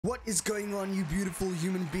What is going on, you beautiful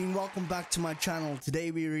human being? Welcome back to my channel. Today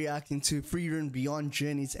we're reacting to Frieren Beyond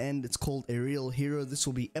Journey's End. It's called A Real Hero. This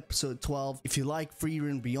will be episode 12. If you like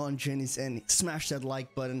Frieren Beyond Journey's End, smash that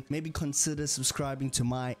like button. Maybe consider subscribing to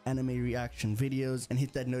my anime reaction videos and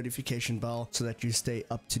hit that notification bell so that you stay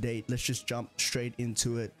up to date. Let's just jump straight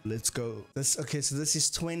into it. Let's go. Okay, so this is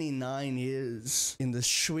 29 years in the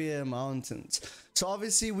Schwer Mountains. So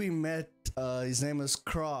obviously we met, his name is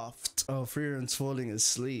Croft. Oh, Frieren's falling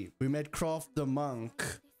asleep. We met Croft the monk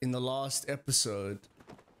in the last episode.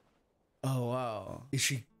 Oh wow. Is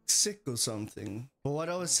she sick or something? But what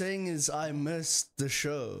I was saying is I missed the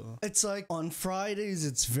show. It's like on Fridays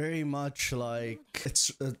it's very much like,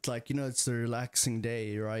 it's like, you know, it's the relaxing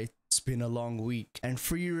day, right? It's been a long week and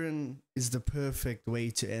Frieren is the perfect way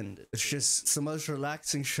to end it. It's the most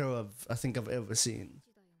relaxing show I think I've ever seen.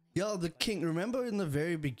 Yo, the king, remember in the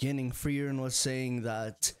very beginning, Frieren was saying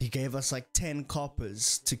that he gave us like 10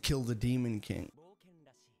 coppers to kill the Demon King.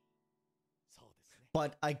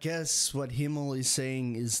 But I guess what Himmel is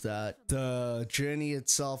saying is that the journey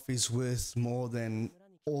itself is worth more than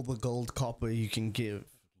all the gold copper you can give.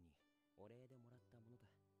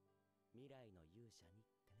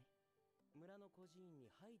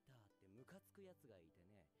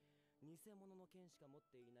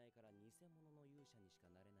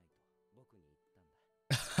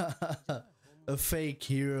 A fake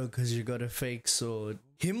hero because you got a fake sword.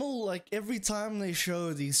 Himmel, like every time they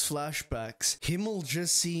show these flashbacks, Himmel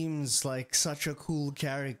just seems like such a cool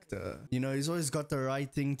character. You know, he's always got the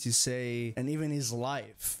right thing to say, and even his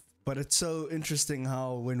life. But it's so interesting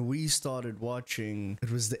how when we started watching,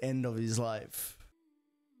 it was the end of his life.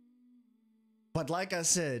 But like I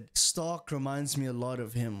said, Stark reminds me a lot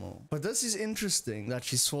of Himmel. But this is interesting that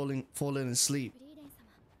she's fallen asleep.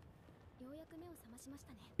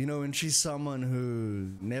 You know, and she's someone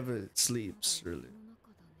who never sleeps, really.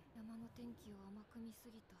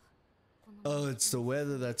 Oh, it's the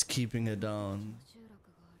weather that's keeping her down.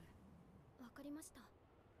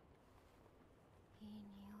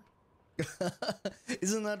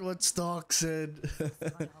 Isn't that what Stark said?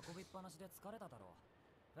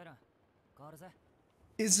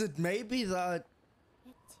 Is it maybe that...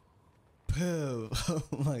 Oh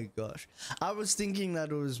my gosh. I was thinking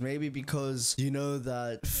that it was maybe because, you know,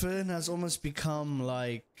 that Fern has almost become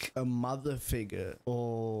like a mother figure,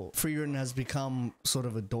 or Frieren has become sort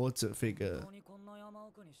of a daughter figure.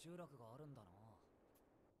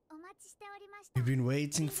 We've been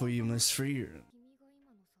waiting for you, Miss Frieren.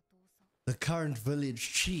 The current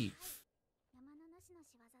village chief.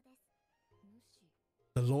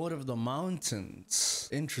 The Lord of the Mountains.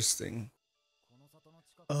 Interesting.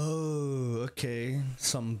 Oh, okay.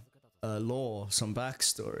 Some lore, some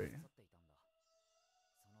backstory.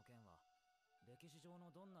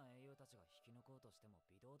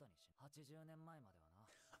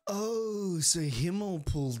 Oh, so Himmel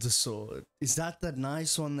pulled the sword. Is that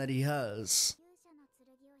nice one that he has?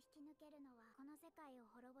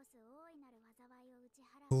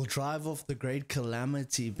 Will drive off the great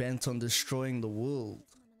calamity bent on destroying the world.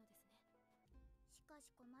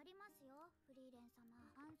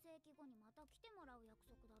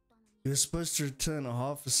 You're supposed to return a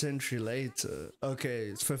half a century later. Okay,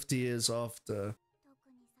 it's 50 years after.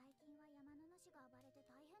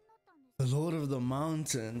 The Lord of the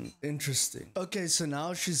Mountain. Interesting. Okay, so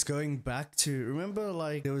now she's going back to... Remember,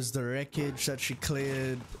 like, there was the wreckage that she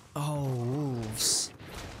cleared? Oh, wolves.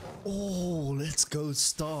 Oh, let's go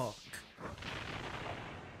Stark.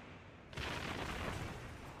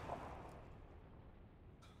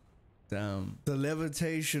 Damn. The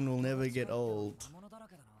levitation will never get old.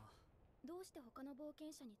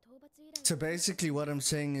 So basically what I'm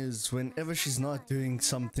saying is whenever she's not doing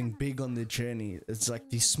something big on the journey, it's like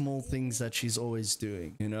these small things that she's always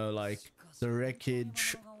doing. You know, like the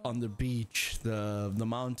wreckage on the beach, the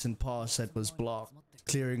mountain pass that was blocked,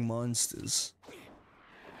 clearing monsters.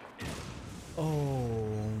 Oh.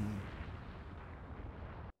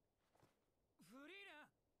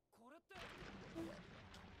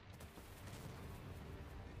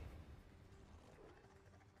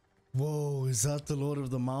 Whoa, is that the Lord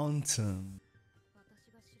of the Mountain?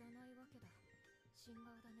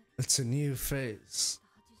 It's a new phase.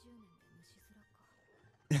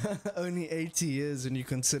 Only 80 years and you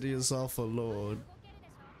consider yourself a lord.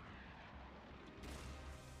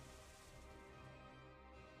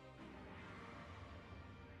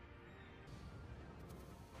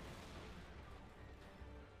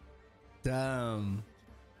 Damn.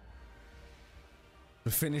 The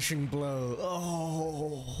finishing blow.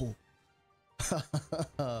 Oh.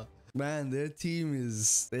 Man, their team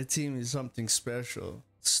is something special.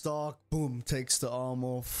 Stark, boom, takes the arm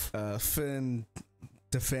off. Finn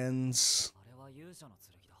defends.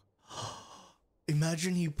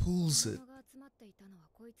 Imagine he pulls it.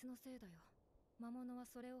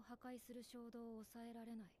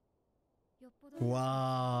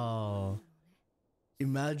 Wow.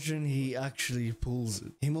 Imagine he actually pulls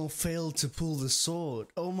it. Himmel failed to pull the sword.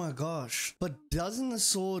 Oh my gosh. But doesn't the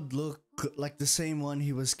sword look like the same one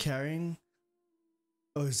he was carrying?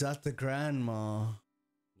 Oh, is that the grandma?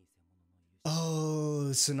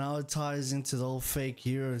 Oh, so now it ties into the whole fake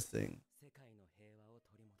hero thing.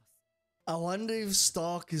 I wonder if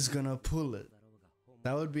Stark is gonna pull it.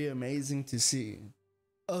 That would be amazing to see.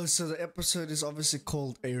 Oh, so the episode is obviously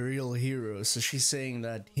called A Real Hero. So she's saying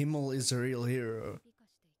that Himmel is a real hero,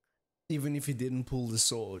 even if he didn't pull the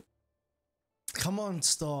sword. Come on,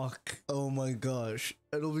 Stark. Oh my gosh.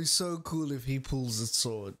 It'll be so cool if he pulls the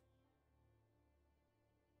sword.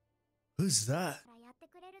 Who's that?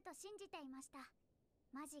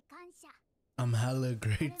 I'm hella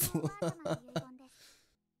grateful.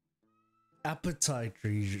 Appetite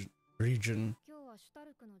region.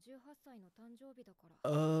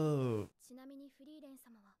 Oh.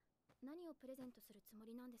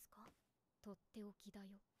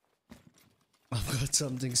 I've got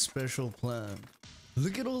something special planned.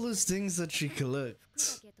 Look at all those things that she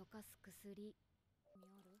collects.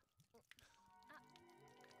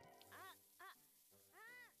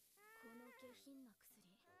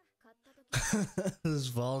 This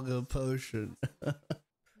vulgar potion.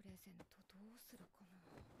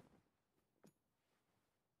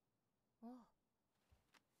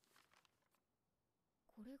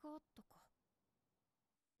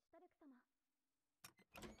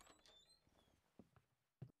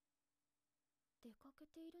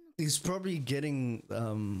 He's probably getting,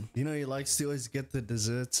 you know, he likes to always get the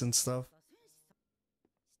desserts and stuff.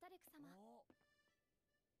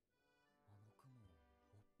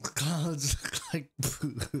 Clouds look like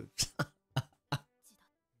boobs.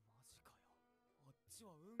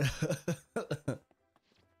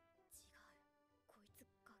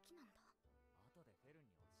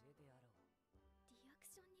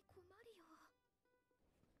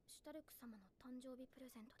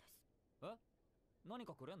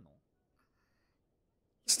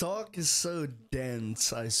 Stark is so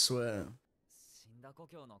dense, I swear.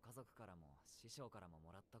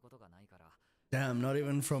 Damn, not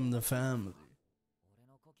even from the family.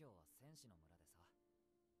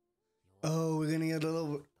 Oh, we're gonna get a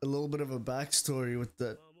little bit of a backstory with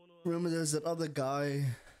that. Remember, there's that other guy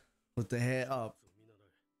with the hair up.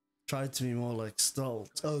 Tried to be more like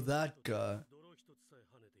Stoltz. Oh, that guy.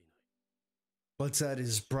 What's that,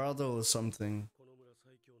 his brother or something?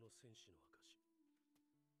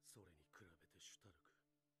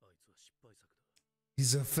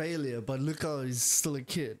 He's a failure, but look how he's still a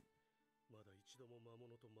kid.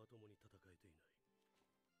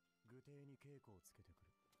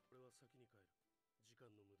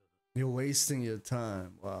 You're wasting your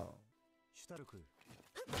time. Wow.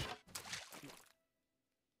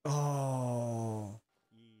 Oh.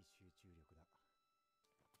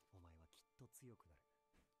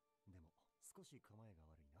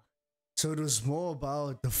 So it was more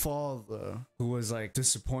about the father who was like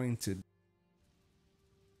disappointed.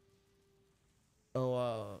 Oh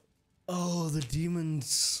wow. Oh, the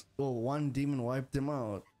demons. Oh, one demon wiped him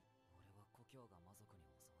out.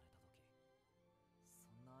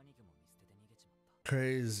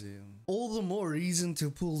 Crazy. All the more reason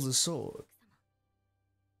to pull the sword.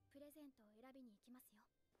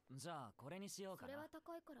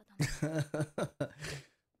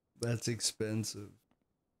 That's expensive.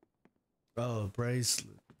 Oh,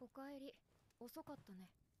 bracelet.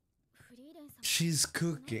 She's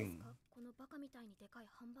cooking.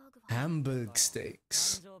 Hamburg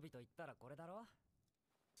steaks.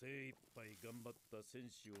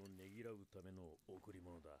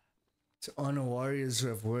 To honor warriors who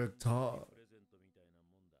have worked hard.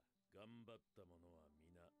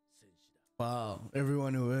 Wow,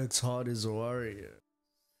 everyone who works hard is a warrior.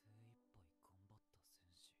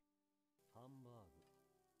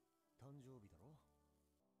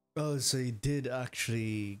 Oh, so he did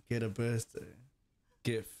actually get a birthday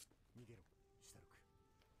gift.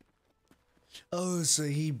 Oh, so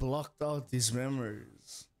he blocked out these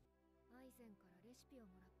memories.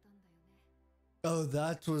 Oh,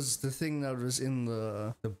 that was the thing that was in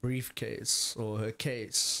the briefcase or her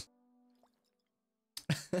case.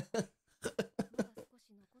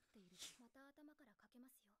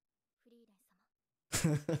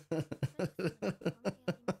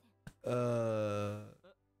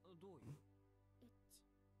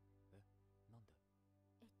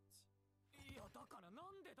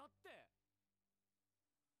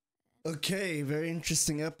 Okay, very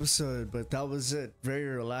interesting episode, but that was it. Very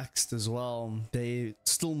relaxed as well. They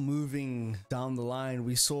still moving down the line.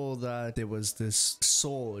 We saw that there was this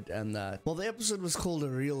sword and that, well, the episode was called A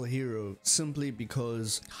Real Hero simply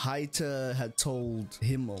because Haita had told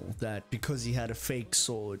Himmel that because he had a fake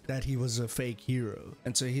sword, that he was a fake hero.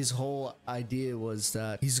 And so his whole idea was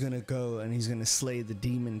that he's gonna go and he's gonna slay the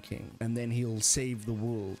Demon King and then he'll save the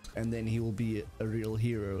world and then he will be a real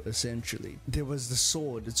hero, essentially. There was the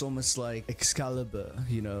sword. It's almost like Excalibur,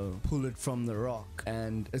 you know, pull it from the rock.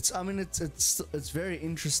 And it's, I mean, it's very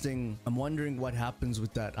interesting. I'm wondering what happens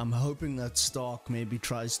with that. I'm hoping that Stark maybe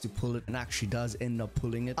tries to pull it and actually does end up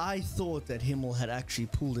pulling it. I thought that Himmel had actually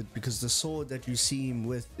pulled it because the sword that you see him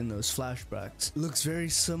with in those flashbacks looks very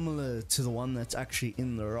similar to the one that's actually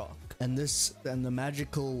in the rock. And the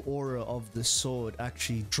magical aura of the sword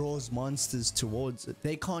actually draws monsters towards it.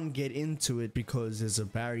 They can't get into it because there's a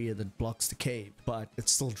barrier that blocks the cave, but it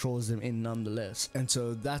still draws them in nonetheless. And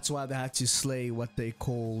so that's why they had to slay what they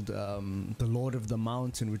called the Lord of the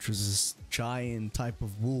Mountain, which was this giant type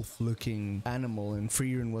of wolf looking animal. And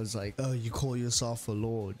Frieren was like, oh, you call yourself a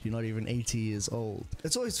lord, you're not even 80 years old.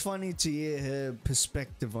 It's always funny to hear her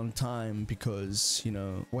perspective on time because, you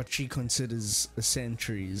know, what she considers a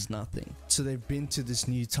century is nothing. So they've been to this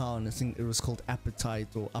new town. I think it was called Appetite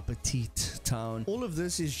or Appetit Town. All of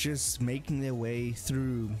this is just making their way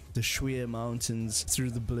through the Schwer Mountains,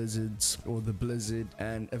 through the blizzards or the blizzard,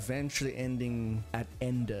 and eventually ending at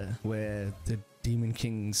Ender, where the Demon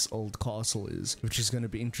King's old castle is, which is going to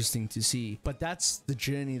be interesting to see. But that's the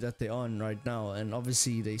journey that they're on right now, and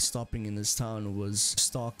obviously they stopping in this town was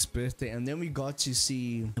Stark's birthday. And then we got to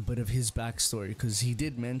see a bit of his backstory because he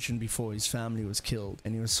did mention before his family was killed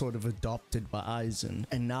and he was sort of adopted by Eisen,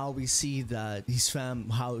 and now we see that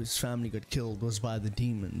how his family got killed was by the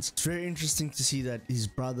demons. It's very interesting to see that his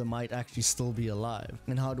brother might actually still be alive,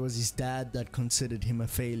 and how it was his dad that considered him a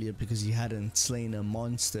failure because he hadn't slain a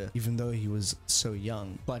monster even though he was so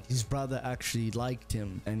young. But his brother actually liked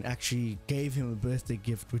him and actually gave him a birthday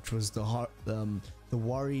gift, which was the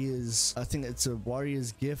warrior's, I think it's a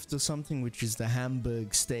warrior's gift or something, which is the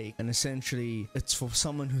Hamburg steak. And essentially it's for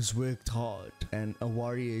someone who's worked hard, and a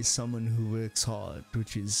warrior is someone who works hard,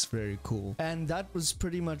 which is very cool. And that was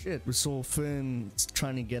pretty much it. We saw Fern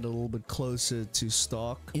trying to get a little bit closer to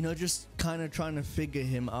Stark, you know, just kind of trying to figure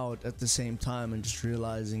him out at the same time, and just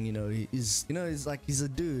realizing, you know, he's like, he's a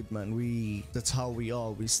dude, man. That's how we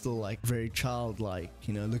are. We still like very childlike,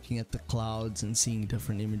 you know, looking at the clouds and seeing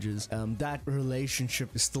different images. That relationship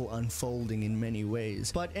is still unfolding in many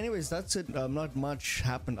ways. But anyways, that's it. Not much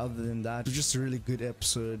happened other than that. It was just a really good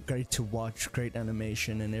episode, great to watch, great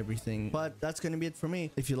animation and everything. But that's gonna be it for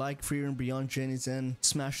me. If you like Frieren Beyond Journey's End,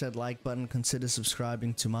 smash that like button, consider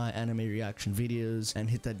subscribing to my anime reaction videos, and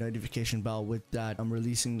hit that notification bell. With that, I'm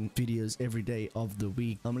releasing videos every day of the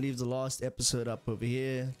week. I'm gonna leave the last episode up over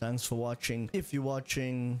here. Thanks for watching. If you're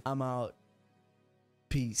watching, I'm out.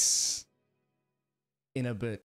 Peace. In a bit.